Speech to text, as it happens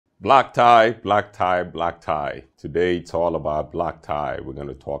Black tie, black tie, black tie. Today it's all about black tie. We're going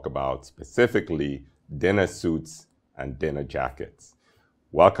to talk about specifically dinner suits and dinner jackets.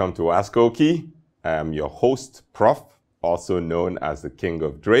 Welcome to AskOkey. I am your host, Proff, also known as the King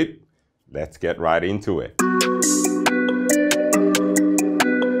of Drape. Let's get right into it.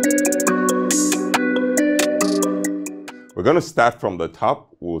 We're going to start from the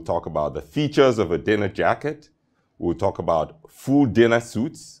top. We'll talk about the features of a dinner jacket. We'll talk about full dinner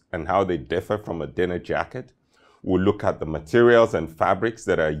suits and how they differ from a dinner jacket. We'll look at the materials and fabrics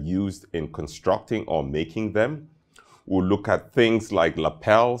that are used in constructing or making them. We'll look at things like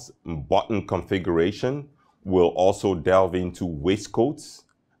lapels and button configuration. We'll also delve into waistcoats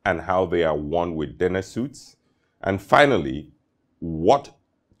and how they are worn with dinner suits. And finally, what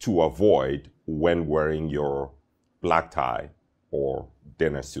to avoid when wearing your black tie or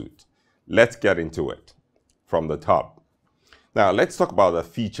dinner suit. Let's get into it from the top. Now, let's talk about the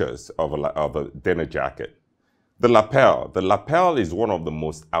features of a dinner jacket. The lapel is one of the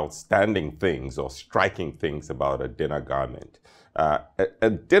most outstanding things or striking things about a dinner garment. A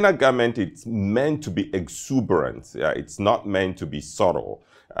dinner garment, it's meant to be exuberant. It's not meant to be subtle.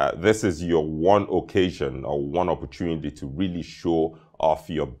 This is your one occasion or one opportunity to really show off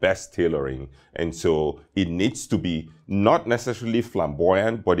your best tailoring. And so it needs to be not necessarily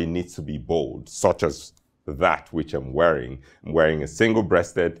flamboyant, but it needs to be bold, such as that which I'm wearing. I'm wearing a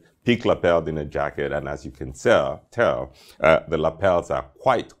single-breasted peak lapel dinner jacket, and as you can tell, the lapels are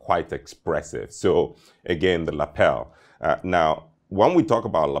quite expressive. So again, the lapel. Now, when we talk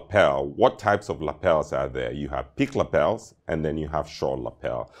about lapel, what types of lapels are there? You have peak lapels, and then you have short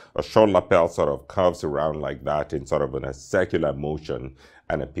lapel. A short lapel sort of curves around like that in sort of a circular motion,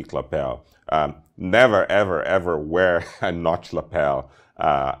 and a peak lapel. Never, ever wear a notch lapel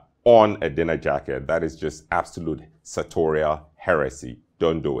on a dinner jacket. That is just absolute sartorial heresy.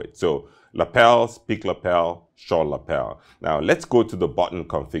 Don't do it. So lapels, peak lapel, short lapel. Now let's go to the button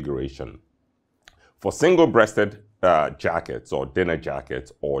configuration. For single-breasted jackets or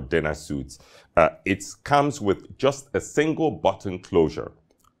dinner suits, it comes with just a single button closure.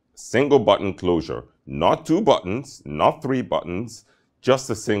 Single button closure, not two buttons, not three buttons, just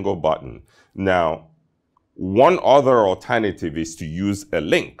a single button. Now, one other alternative is to use a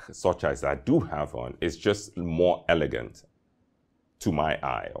link, such as I do have on. It's just more elegant to my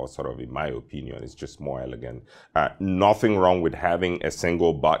eye, or sort of in my opinion, it's just more elegant. Nothing wrong with having a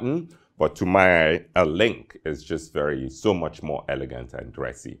single button, but to my eye, a link is just so much more elegant and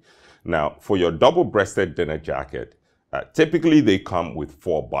dressy. Now, for your double-breasted dinner jacket, typically they come with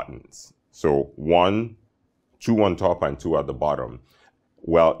 4 buttons. So 2 on top and 2 at the bottom.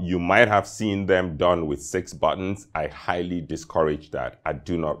 Well, you might have seen them done with 6 buttons. I highly discourage that. I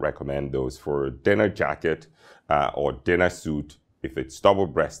do not recommend those. For a dinner jacket or dinner suit, if it's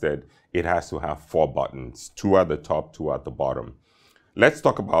double-breasted, it has to have 4 buttons, 2 at the top, 2 at the bottom. Let's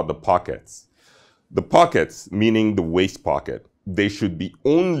talk about the pockets. The pockets, meaning the waist pocket, they should be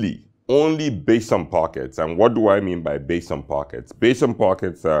only besom pockets. And what do I mean by besom pockets? Besom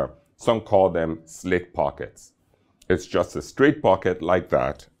pockets, some call them slit pockets. It's just a straight pocket like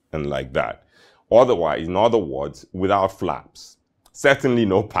that and like that. Otherwise, in other words, without flaps. Certainly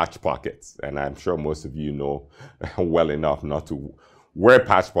no patch pockets. And I'm sure most of you know well enough not to wear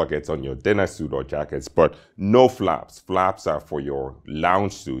patch pockets on your dinner suit or jackets, but no flaps. Flaps are for your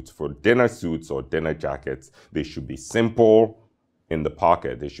lounge suits. For dinner suits or dinner jackets, they should be simple in the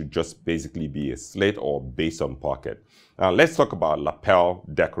pocket. They should just basically be a slit or besom pocket. Now let's talk about lapel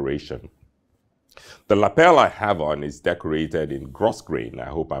decoration. The lapel I have on is decorated in grosgrain. I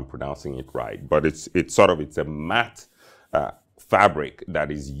hope I'm pronouncing it right, but it's a matte fabric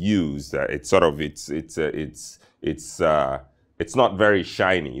that is used. It's not very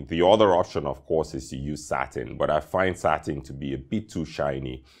shiny. The other option, of course, is to use satin, but I find satin to be a bit too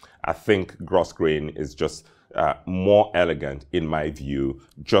shiny. I think grosgrain is just more elegant in my view,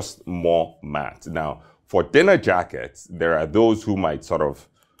 just more matte. Now, for dinner jackets, there are those who might sort of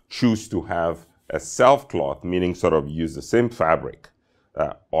choose to have a self-cloth, meaning sort of use the same fabric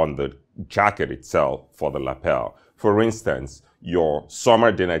on the jacket itself for the lapel. For instance, your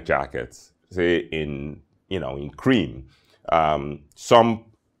summer dinner jackets, say in cream, some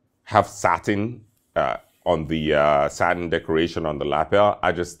have satin on the satin decoration on the lapel.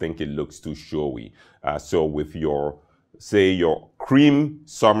 I just think it looks too showy. So with your cream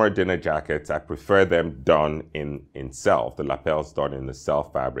summer dinner jackets, I prefer them done in self, the lapels done in the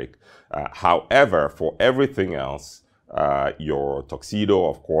self fabric. However, for everything else, your tuxedo,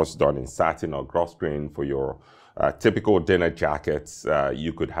 of course, done in satin or grosgrain. For your typical dinner jackets,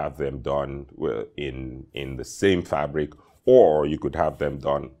 you could have them done in the same fabric, or you could have them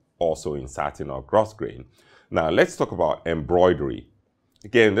done also in satin or grosgrain. Now let's talk about embroidery.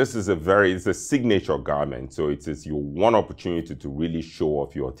 Again, this is it's a signature garment, so it is your one opportunity to really show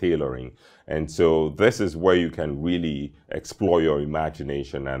off your tailoring. And so this is where you can really explore your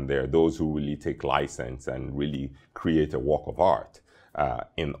imagination, and there are those who really take license and really create a work of art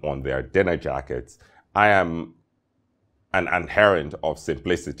on their dinner jackets. I am an adherent of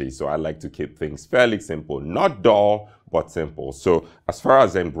simplicity, so I like to keep things fairly simple, not dull, but simple. So as far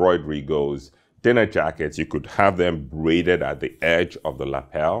as embroidery goes, dinner jackets, you could have them braided at the edge of the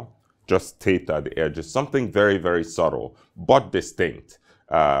lapel, just taped at the edges, something very, very subtle, but distinct.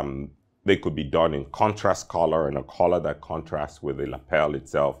 They could be done in contrast color, in a color that contrasts with the lapel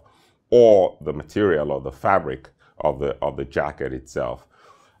itself, or the material or the fabric of the jacket itself.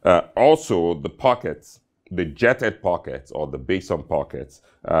 Also, the pockets, the jetted pockets or the basin pockets,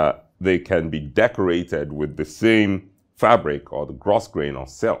 they can be decorated with the same fabric or the grosgrain or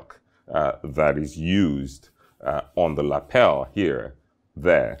silk that is used on the lapel here,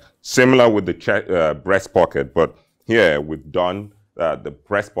 there. Similar with the breast pocket, but here we've done, the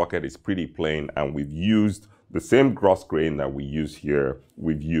breast pocket is pretty plain, and we've used the same grosgrain that we use here,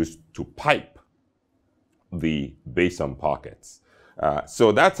 we've used to pipe the basin pockets.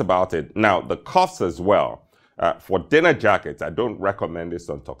 So that's about it. Now, the cuffs as well. For dinner jackets, I don't recommend this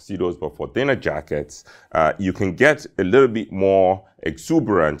on tuxedos, but for dinner jackets, you can get a little bit more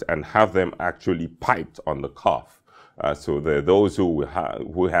exuberant and have them actually piped on the cuff. So there are those who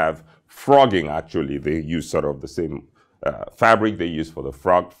have frogging, actually. They use sort of the same fabric they use for the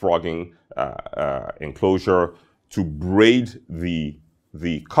frogging enclosure to braid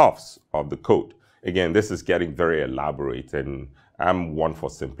the cuffs of the coat. Again, this is getting very elaborate, and I'm one for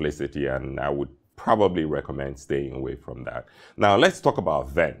simplicity, and I would probably recommend staying away from that. Now, let's talk about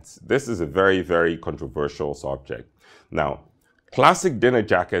vents. This is a very, very controversial subject. Now, classic dinner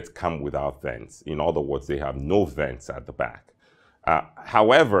jackets come without vents. In other words, they have no vents at the back.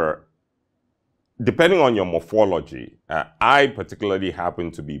 However, depending on your morphology, I particularly happen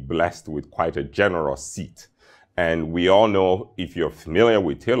to be blessed with quite a generous seat. And we all know, if you're familiar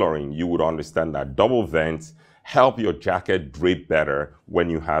with tailoring, you would understand that double vents help your jacket drape better when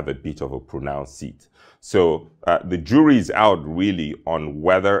you have a bit of a pronounced seat. So the jury is out really on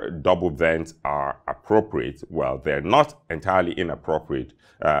whether double vents are appropriate. Well, they're not entirely inappropriate.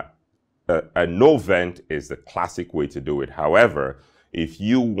 A no vent is the classic way to do it. However, if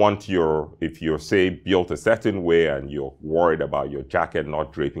you're say built a certain way and you're worried about your jacket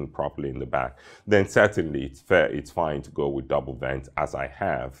not draping properly in the back, then certainly it's fine to go with double vents, as I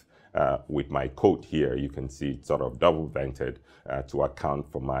have. With my coat here, you can see it's sort of double vented to account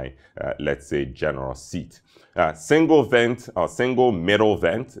for my, let's say, generous seat. Single vent or single middle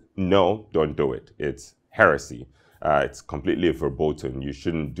vent, no, don't do it. It's heresy. It's completely verboten. You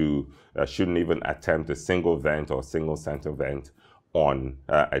shouldn't even attempt a single vent or single center vent on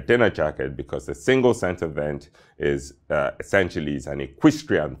a dinner jacket, because a single center vent is essentially an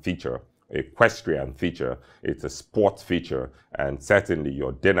equestrian feature. It's a sports feature, and certainly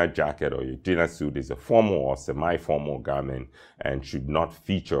your dinner jacket or your dinner suit is a formal or semi-formal garment and should not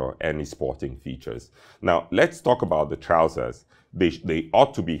feature any sporting features. Now, let's talk about the trousers. They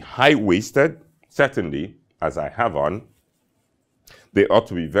ought to be high-waisted, certainly, as I have on. They ought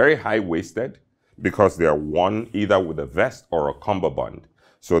to be very high-waisted because they are worn either with a vest or a cummerbund.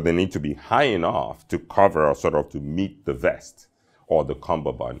 So they need to be high enough to cover or sort of to meet the vest or the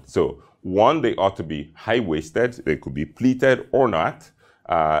cummerbund. So one, they ought to be high-waisted. They could be pleated or not.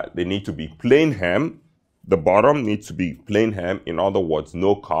 They need to be plain hem. The bottom needs to be plain hem. In other words,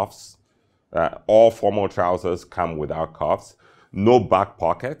 no cuffs. All formal trousers come without cuffs. No back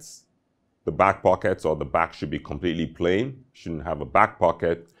pockets. The back pockets or the back should be completely plain. Shouldn't have a back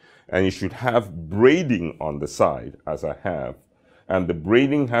pocket. And you should have braiding on the side, as I have. And the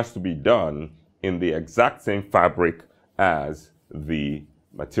braiding has to be done in the exact same fabric as the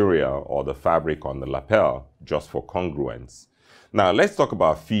material or the fabric on the lapel, just for congruence. Now, let's talk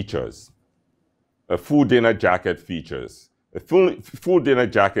about features. A full dinner jacket features. A full dinner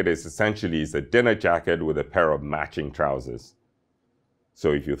jacket is essentially a dinner jacket with a pair of matching trousers.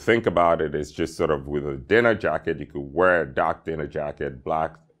 So if you think about it, it's just sort of with a dinner jacket, you could wear a dark dinner jacket,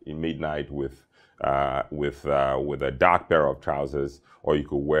 black in midnight with a dark pair of trousers, or you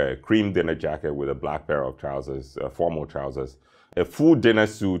could wear a cream dinner jacket with a black pair of trousers, formal trousers. A full dinner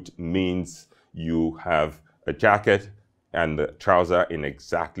suit means you have a jacket and the trouser in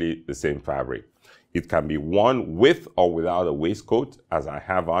exactly the same fabric. It can be worn with or without a waistcoat, as I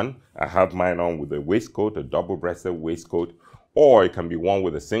have on. I have mine on with a waistcoat, a double-breasted waistcoat, or it can be worn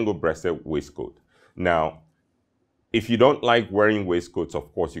with a single-breasted waistcoat. Now, If you don't like wearing waistcoats,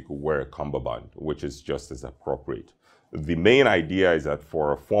 of course, you could wear a cummerbund, which is just as appropriate. The main idea is that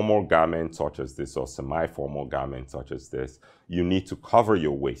for a formal garment such as this or semi-formal garment such as this, you need to cover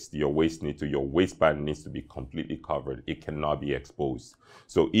your waist. Your waistband needs to be completely covered. It cannot be exposed.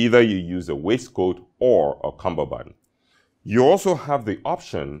 So either you use a waistcoat or a cummerbund. You also have the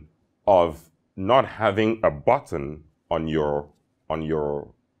option of not having a button on your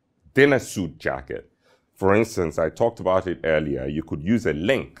dinner suit jacket. For instance, I talked about it earlier. You could use a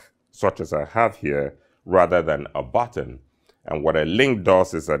link, such as I have here, rather than a button. And what a link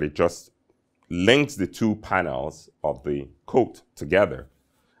does is that it just links the two panels of the coat together.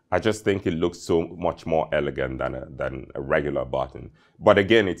 I just think it looks so much more elegant than a regular button. But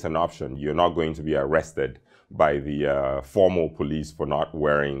again, it's an option. You're not going to be arrested by the formal police for not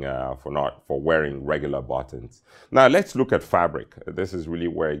wearing for wearing regular buttons. Now let's look at fabric. This is really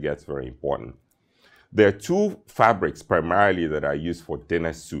where it gets very important. There are two fabrics primarily that are used for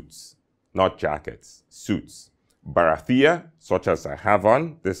dinner suits, not jackets, suits. Barathea, such as I have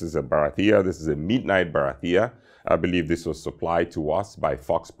on. This is a barathea. This is a midnight barathea. I believe this was supplied to us by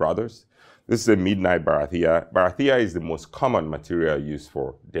Fox Brothers. This is a midnight barathea. Barathea is the most common material used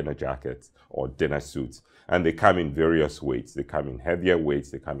for dinner jackets or dinner suits. And they come in various weights. They come in heavier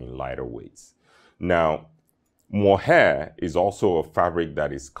weights. They come in lighter weights. Now, mohair is also a fabric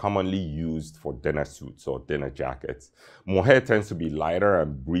that is commonly used for dinner suits or dinner jackets. Mohair tends to be lighter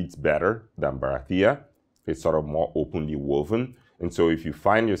and breathes better than barathea. It's sort of more openly woven. And so if you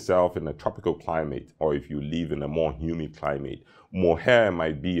find yourself in a tropical climate or if you live in a more humid climate, mohair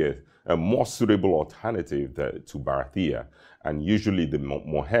might be a more suitable alternative to barathea. And usually the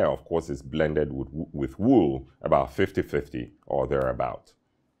mohair, of course, is blended with wool about 50-50 or thereabout.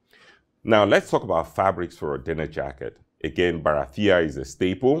 Now let's talk about fabrics for a dinner jacket. Again, barathea is a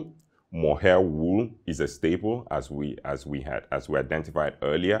staple. Mohair wool is a staple, as we identified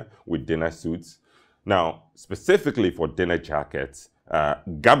earlier with dinner suits. Now, specifically for dinner jackets,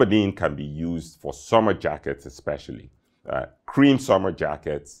 gabardine can be used for summer jackets, especially cream summer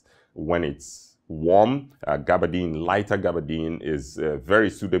jackets. When it's warm, lighter gabardine is a very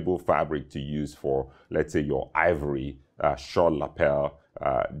suitable fabric to use for, let's say, your ivory short lapel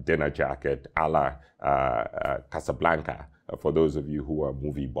dinner jacket a la Casablanca, for those of you who are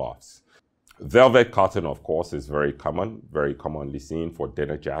movie buffs. Velvet cotton, of course, is very commonly seen for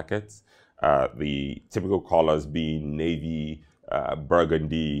dinner jackets. The typical colors being navy,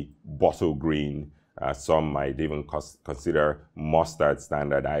 burgundy, bottle green. Some might even consider mustard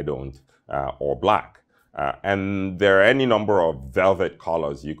standard, I don't, or black. And there are any number of velvet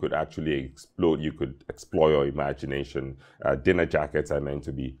colors you could actually explode. You could explore your imagination. Dinner jackets are meant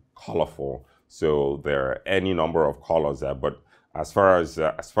to be colorful, so there are any number of colors there. But as far as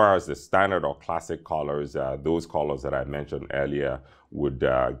the standard or classic colors, those colors that I mentioned earlier would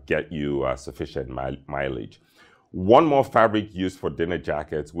get you sufficient mileage. One more fabric used for dinner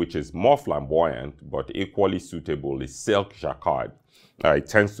jackets, which is more flamboyant but equally suitable, is silk jacquard. It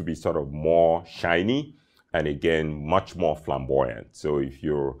tends to be sort of more shiny and again, much more flamboyant. So if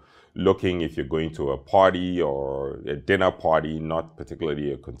you're going to a party or a dinner party, not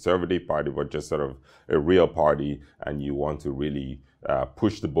particularly a conservative party, but just sort of a real party, and you want to really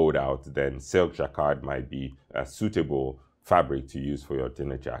push the boat out, then silk jacquard might be a suitable fabric to use for your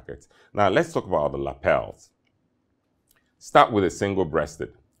dinner jackets. Now let's talk about the lapels. Start with a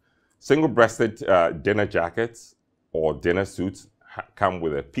single-breasted. Single-breasted dinner jackets or dinner suits come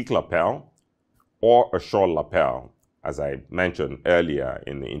with a peak lapel or a short lapel, as I mentioned earlier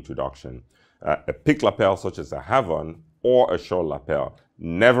in the introduction. A peak lapel such as I have on, or a short lapel,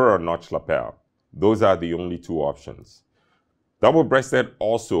 never a notch lapel. Those are the only two options. Double-breasted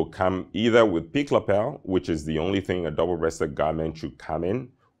also come either with peak lapel, which is the only thing a double-breasted garment should come in,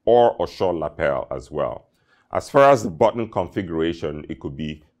 or a short lapel as well. As far as the button configuration,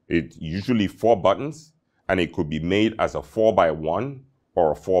 it's usually 4 buttons, and it could be made as a 4x1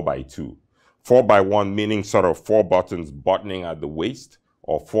 or a 4x2. 4x1 meaning sort of 4 buttons buttoning at the waist,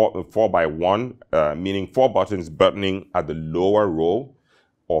 or 4x1 meaning 4 buttons buttoning at the lower row,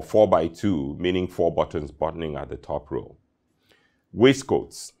 or 4x2 meaning 4 buttons buttoning at the top row.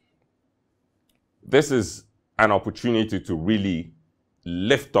 Waistcoats. This is an opportunity to really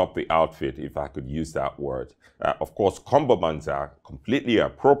lift up the outfit, if I could use that word. Of course, cummerbunds are completely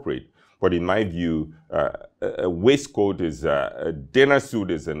appropriate, but in my view, a waistcoat is a dinner suit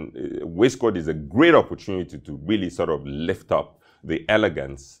waistcoat is a great opportunity to really sort of lift up the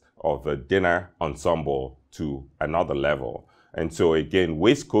elegance of a dinner ensemble to another level. And so again,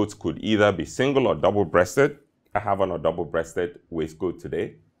 waistcoats could either be single or double-breasted. I have on a double-breasted waistcoat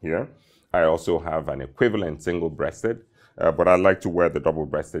today here. I also have an equivalent single-breasted, but I like to wear the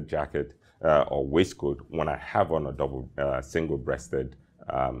double-breasted jacket or waistcoat when I have on a single-breasted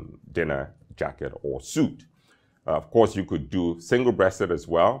dinner jacket or suit. Of course, you could do single-breasted as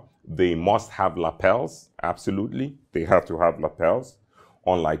well. They must have lapels, absolutely. They have to have lapels,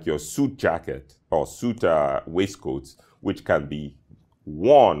 unlike your suit jacket or suit waistcoats, which can be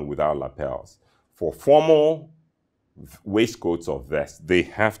worn without lapels. For formal waistcoats or vests, they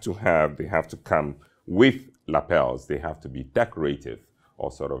have to come with lapels. They have to be decorative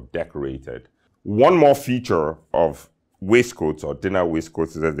or sort of decorated. One more feature of waistcoats or dinner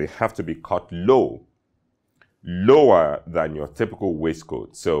waistcoats is that they have to be cut low, lower than your typical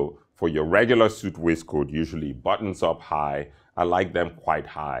waistcoat. So for your regular suit waistcoat, usually buttons up high. I like them quite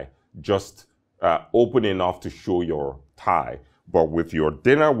high, just open enough to show your thigh. But with your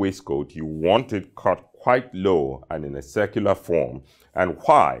dinner waistcoat, you want it cut quite low and in a circular form. And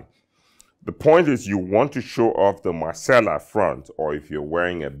why? The point is you want to show off the marcella front, or if you're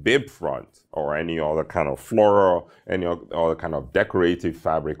wearing a bib front or any other kind of floral, any other kind of decorative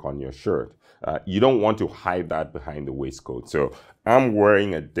fabric on your shirt. You don't want to hide that behind the waistcoat. So I'm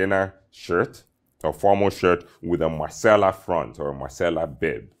wearing a dinner shirt, a formal shirt with a marcella front or a marcella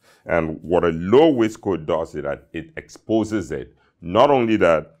bib. And what a low waistcoat does is that it exposes it. Not only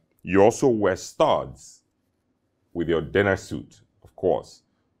that, you also wear studs with your dinner suit, of course.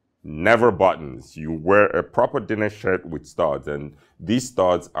 Never buttons. You wear a proper dinner shirt with studs, and these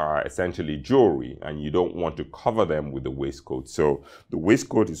studs are essentially jewelry, and you don't want to cover them with the waistcoat. So the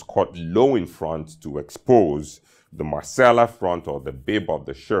waistcoat is cut low in front to expose the marcella front or the bib of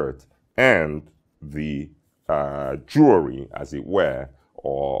the shirt and the jewelry, as it were,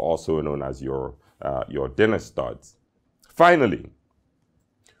 or also known as your dinner studs. Finally,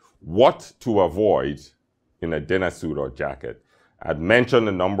 what to avoid in a dinner suit or jacket. I'd mentioned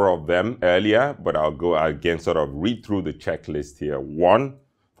a number of them earlier, but I'll go again, sort of read through the checklist here. 1,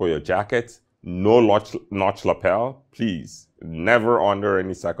 for your jacket, no notch lapel. Please, never under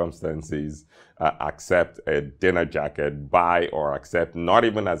any circumstances accept a dinner jacket, buy or accept, not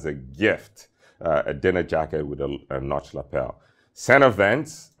even as a gift, a dinner jacket with a notch lapel. Center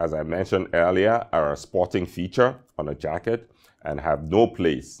vents, as I mentioned earlier, are a sporting feature on a jacket and have no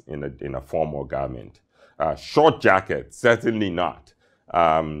place in a formal garment. Short jacket, certainly not.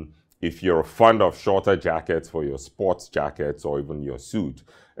 If you're fond of shorter jackets for your sports jackets or even your suit,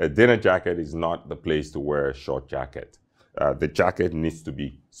 a dinner jacket is not the place to wear a short jacket. The jacket needs to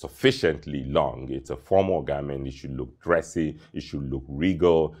be sufficiently long. It's a formal garment. It should look dressy. It should look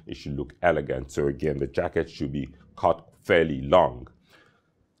regal. It should look elegant. So again, the jacket should be cut fairly long.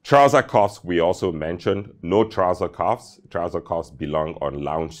 Trouser cuffs, we also mentioned. No trouser cuffs. Trouser cuffs belong on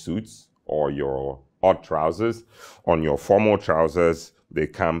lounge suits or your odd trousers. On your formal trousers, they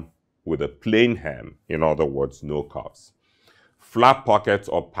come with a plain hem. In other words, no cuffs. Flap pockets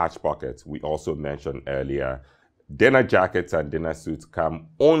or patch pockets, we also mentioned earlier. Dinner jackets and dinner suits come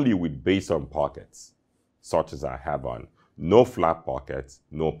only with base-on pockets, such as I have on. No flap pockets,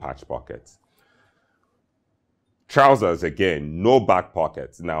 no patch pockets. Trousers, again, no back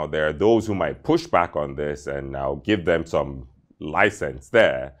pockets. Now, there are those who might push back on this, and I'll give them some license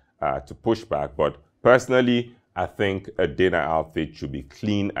there to push back. But personally, I think a dinner outfit should be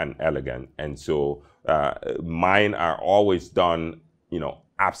clean and elegant. And so mine are always done,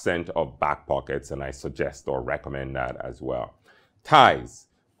 absent of back pockets, and I suggest or recommend that as well. Ties,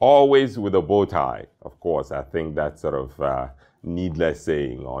 always with a bow tie. Of course, I think that's sort of needless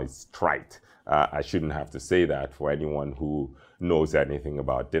saying, or it's trite. I shouldn't have to say that. For anyone who knows anything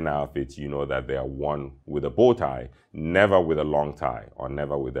about dinner outfits, you know that they are worn with a bow tie, never with a long tie or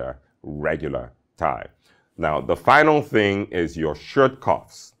never with a regular tie. Now, the final thing is your shirt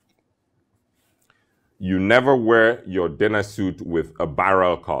cuffs. You never wear your dinner suit with a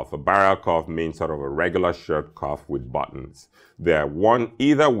barrel cuff. A barrel cuff means sort of a regular shirt cuff with buttons. They're worn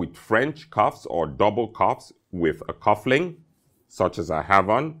either with French cuffs or double cuffs with a cuffling, such as I have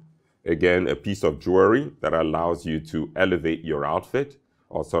on. Again, a piece of jewelry that allows you to elevate your outfit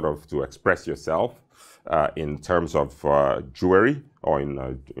or sort of to express yourself in terms of jewelry or in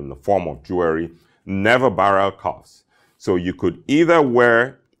the form of jewelry. Never barrel cuffs. So you could either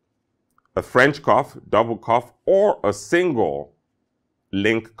wear a French cuff, double cuff, or a single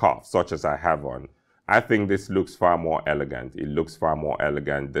link cuff, such as I have on. I think this looks far more elegant. It looks far more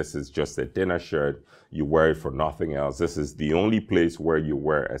elegant. This is just a dinner shirt. You wear it for nothing else. This is the only place where you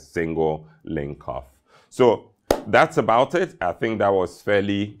wear a single link cuff. So that's about it. I think that was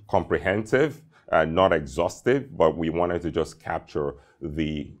fairly comprehensive, not exhaustive, but we wanted to just capture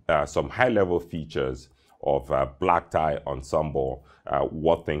the some high-level features of black tie ensemble,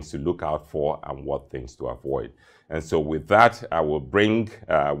 what things to look out for and what things to avoid. And so with that, we will bring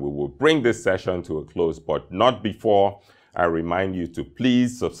this session to a close, but not before I remind you to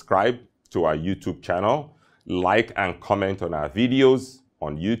please subscribe to our YouTube channel, like and comment on our videos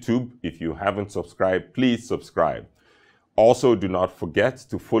on YouTube. If you haven't subscribed, please subscribe. Also, do not forget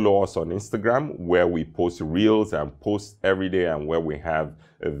to follow us on Instagram, where we post reels and posts every day, and where we have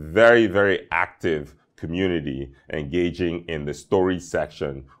a very, very active community engaging in the story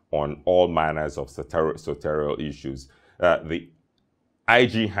section on all manners of sartorial issues. The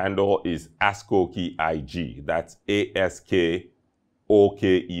IG handle is AskOkey IG. That's AskOkey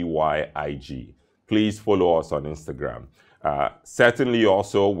IG. Please follow us on Instagram. Certainly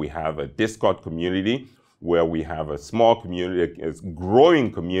also, we have a Discord community where we have a small community, a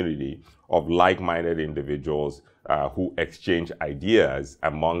growing community of like-minded individuals who exchange ideas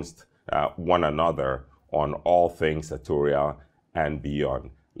amongst one another on all things sartorial and beyond.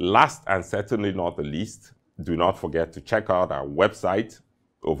 Last and certainly not the least, do not forget to check out our website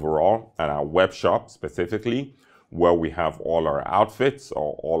overall and our web shop specifically, where we have all our outfits,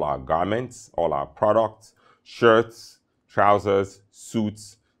 or all our garments, all our products, shirts, trousers,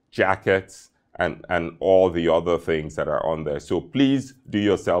 suits, jackets, and all the other things that are on there. So please do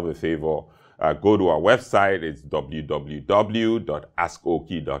yourself a favor. Go to our website. It's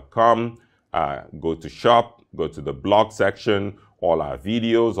www.askokey.com. Go to shop, go to the blog section. All our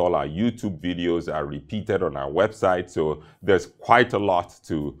videos, all our YouTube videos are repeated on our website. So there's quite a lot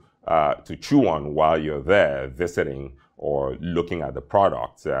to chew on while you're there visiting or looking at the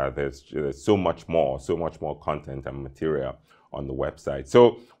products. There's so much more content and material on the website.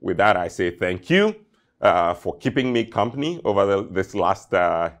 So with that, I say thank you for keeping me company over this last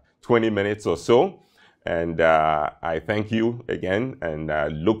 20 minutes or so. And I thank you again, and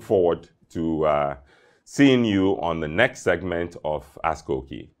look forward to seeing you on the next segment of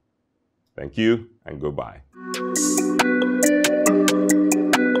AskOkey. Thank you and goodbye.